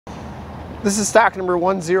This is stock number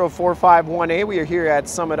 10451A. We are here at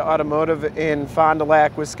Summit Automotive in Fond du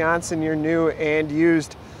Lac, Wisconsin, your new and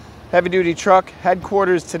used heavy-duty truck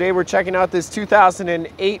headquarters. Today we're checking out this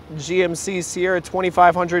 2008 GMC Sierra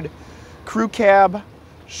 2500 Crew Cab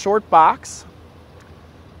Shortbox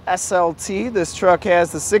SLT. This truck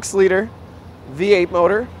has the 6-liter V8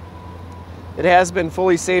 motor. It has been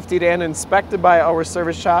fully safetied and inspected by our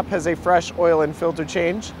service shop, has a fresh oil and filter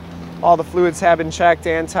change. All the fluids have been checked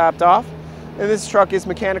and topped off. And this truck is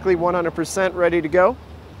mechanically 100% ready to go.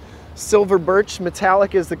 Silver Birch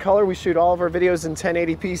Metallic is the color. We shoot all of our videos in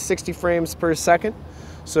 1080p, 60 frames per second.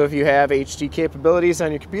 So if you have HD capabilities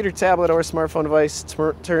on your computer, tablet, or smartphone device,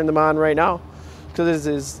 turn them on right now.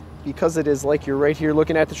 Because it is like you're right here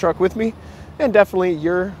looking at the truck with me. And definitely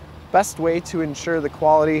your best way to ensure the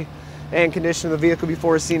quality and condition of the vehicle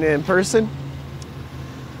before seeing it in person.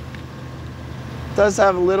 It does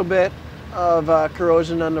have a little bit of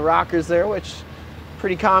corrosion on the rockers there, which is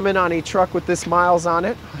pretty common on a truck with this miles on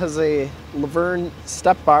it. Has a Laverne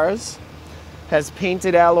step bars, has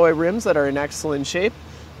painted alloy rims that are in excellent shape.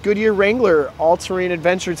 Goodyear Wrangler all-terrain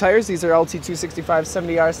adventure tires. These are LT 265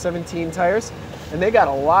 70R17 tires, and they got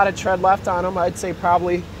a lot of tread left on them. I'd say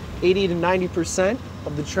probably 80 to 90%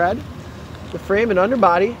 of the tread. The frame and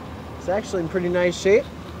underbody is actually in pretty nice shape.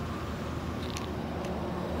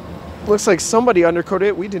 Looks like somebody undercoated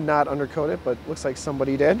it. We did not undercoat it, but looks like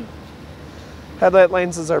somebody did. Headlight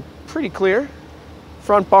lenses are pretty clear.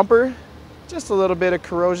 Front bumper, just a little bit of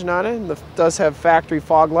corrosion on it, and it does have factory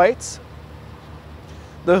fog lights.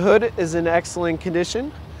 The hood is in excellent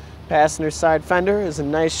condition. Passenger side fender is in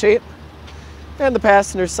nice shape. And the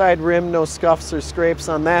passenger side rim, no scuffs or scrapes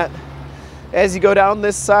on that. As you go down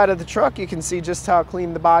this side of the truck, you can see just how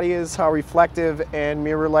clean the body is, how reflective and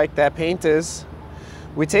mirror-like that paint is.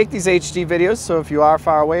 We take these HD videos, so if you are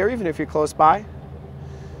far away or even if you're close by,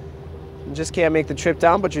 you just can't make the trip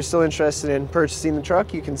down, but you're still interested in purchasing the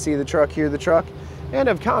truck, you can see the truck, hear the truck, and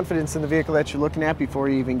have confidence in the vehicle that you're looking at before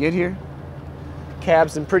you even get here.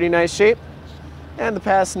 Cab's in pretty nice shape, and the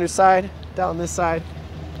passenger side, down this side,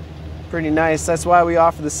 pretty nice. That's why we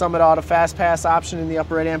offer the Summit Auto Fast Pass option in the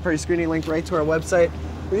upper right-hand part of your screen, link right to our website,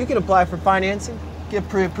 where you can apply for financing, get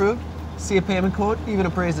pre-approved, see a payment quote, even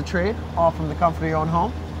appraise a trade, all from the comfort of your own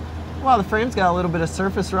home. While the frame's got a little bit of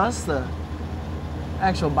surface rust, the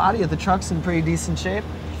actual body of the truck's in pretty decent shape.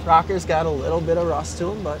 Rocker's got a little bit of rust to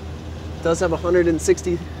them, but it does have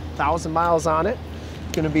 160,000 miles on it.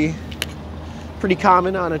 It's gonna be pretty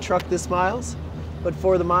common on a truck this miles, but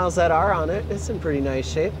for the miles that are on it, it's in pretty nice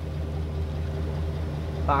shape.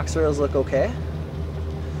 Box rails look okay.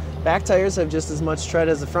 Back tires have just as much tread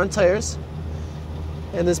as the front tires.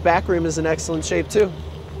 And this back rim is in excellent shape too.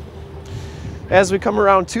 As we come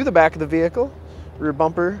around to the back of the vehicle, rear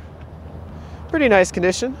bumper, pretty nice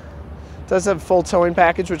condition. Does have a full towing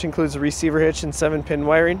package, which includes a receiver hitch and 7-pin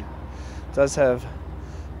wiring. Does have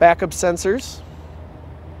backup sensors.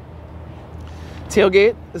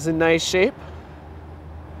 Tailgate is in nice shape.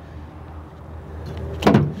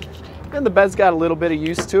 And the bed's got a little bit of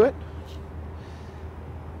use to it.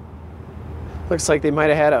 Looks like they might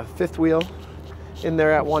have had a fifth wheel in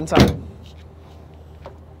there at one time.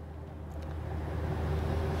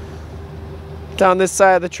 Down this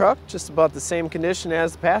side of the truck, just about the same condition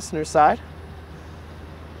as the passenger side.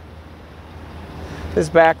 This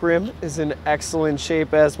back rim is in excellent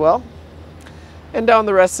shape as well. And down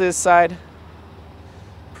the rest of this side,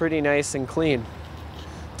 pretty nice and clean.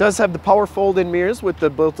 Does have the power fold-in mirrors with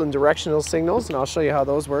the built-in directional signals, and I'll show you how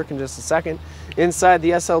those work in just a second. Inside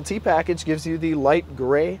the SLT package gives you the light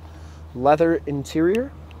gray leather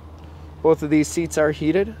interior. Both of these seats are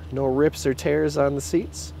heated, no rips or tears on the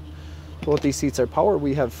seats. Both these seats are power.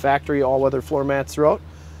 We have factory all-weather floor mats throughout,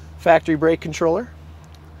 factory brake controller,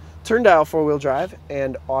 turn dial 4-wheel drive,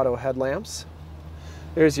 and auto headlamps.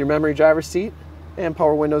 There's your memory driver's seat, and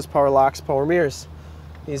power windows, power locks, power mirrors.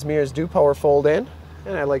 These mirrors do power fold in,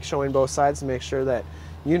 and I like showing both sides to make sure that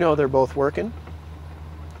you know they're both working.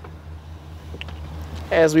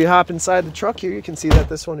 As we hop inside the truck here, you can see that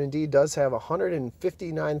this one indeed does have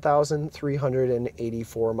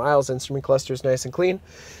 159,384 miles. Instrument cluster is nice and clean.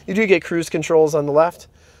 You do get cruise controls on the left,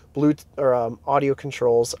 audio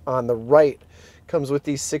controls on the right. Comes with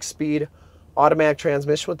the 6-speed automatic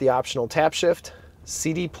transmission with the optional tap shift,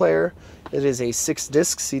 CD player. It is a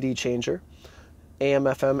 6-disc CD changer, AM,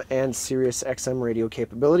 FM, and Sirius XM radio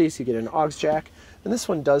capabilities. You get an aux jack, and this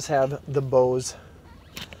one does have the Bose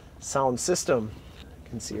sound system.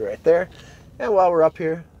 Can see right there. And while we're up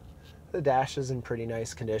here, the dash is in pretty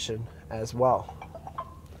nice condition as well.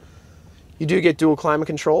 You do get dual climate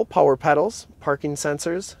control, power pedals, parking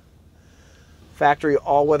sensors, Factory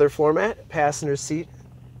all-weather floor mat. Passenger seat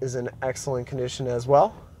is in excellent condition as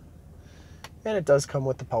well. And it does come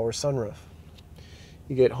with the power sunroof.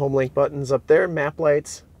 You get Homelink buttons up there, map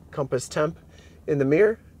lights, compass temp in the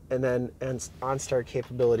mirror, and then Onstar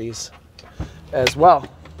capabilities as well.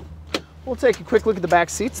 We'll take a quick look at the back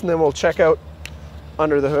seats and then we'll check out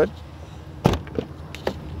under the hood.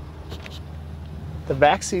 The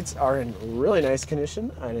back seats are in really nice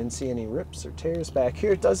condition. I didn't see any rips or tears back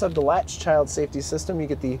here. It does have the Latch child safety system. You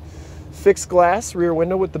get the fixed glass rear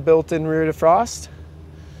window with the built-in rear defrost.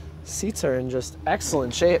 Seats are in just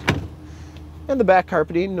excellent shape. And the back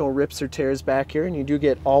carpeting, no rips or tears back here. And you do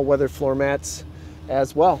get all-weather floor mats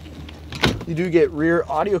as well. You do get rear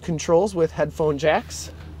audio controls with headphone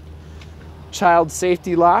jacks. Child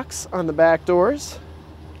safety locks on the back doors.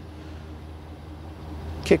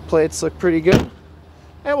 Kick plates look pretty good.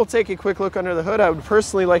 And we'll take a quick look under the hood. I would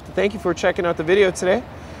personally like to thank you for checking out the video today.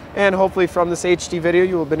 And hopefully from this HD video,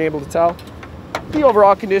 you will have been able to tell the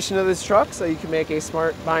overall condition of this truck so you can make a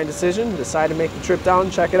smart buying decision, decide to make the trip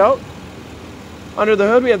down, check it out. Under the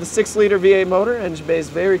hood, we have the 6-liter V8 motor. Engine bay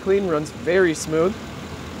is very clean, runs very smooth.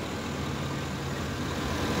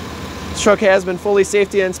 This truck has been fully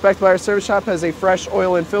safety inspected by our service shop, has a fresh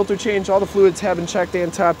oil and filter change. All the fluids have been checked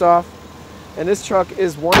and topped off. And this truck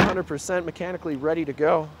is 100% mechanically ready to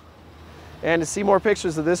go. And to see more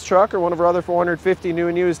pictures of this truck or one of our other 450 new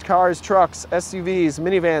and used cars, trucks, SUVs,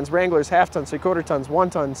 minivans, Wranglers, half-tons, 3/4 tons,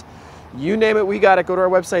 1-tons, you name it, we got it. Go to our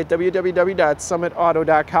website,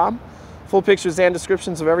 www.summitauto.com. Full pictures and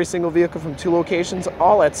descriptions of every single vehicle from 2 locations,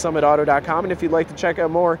 all at summitauto.com. And if you'd like to check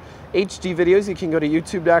out more HD videos, you can go to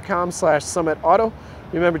youtube.com/summitauto.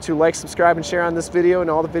 Remember to like, subscribe, and share on this video and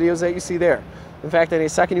all the videos that you see there. In fact, in a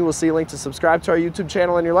second, you will see a link to subscribe to our YouTube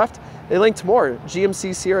channel on your left, a link to more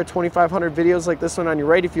GMC Sierra 2500 videos like this one on your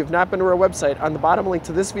right. If you have not been to our website, on the bottom, a link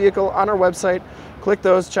to this vehicle on our website. Click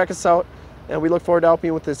those, check us out, and we look forward to helping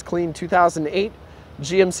you with this clean 2008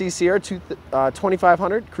 GMC Sierra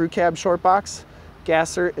 2500 Crew Cab Short Box,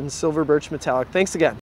 Gasser, and Silver Birch Metallic. Thanks again.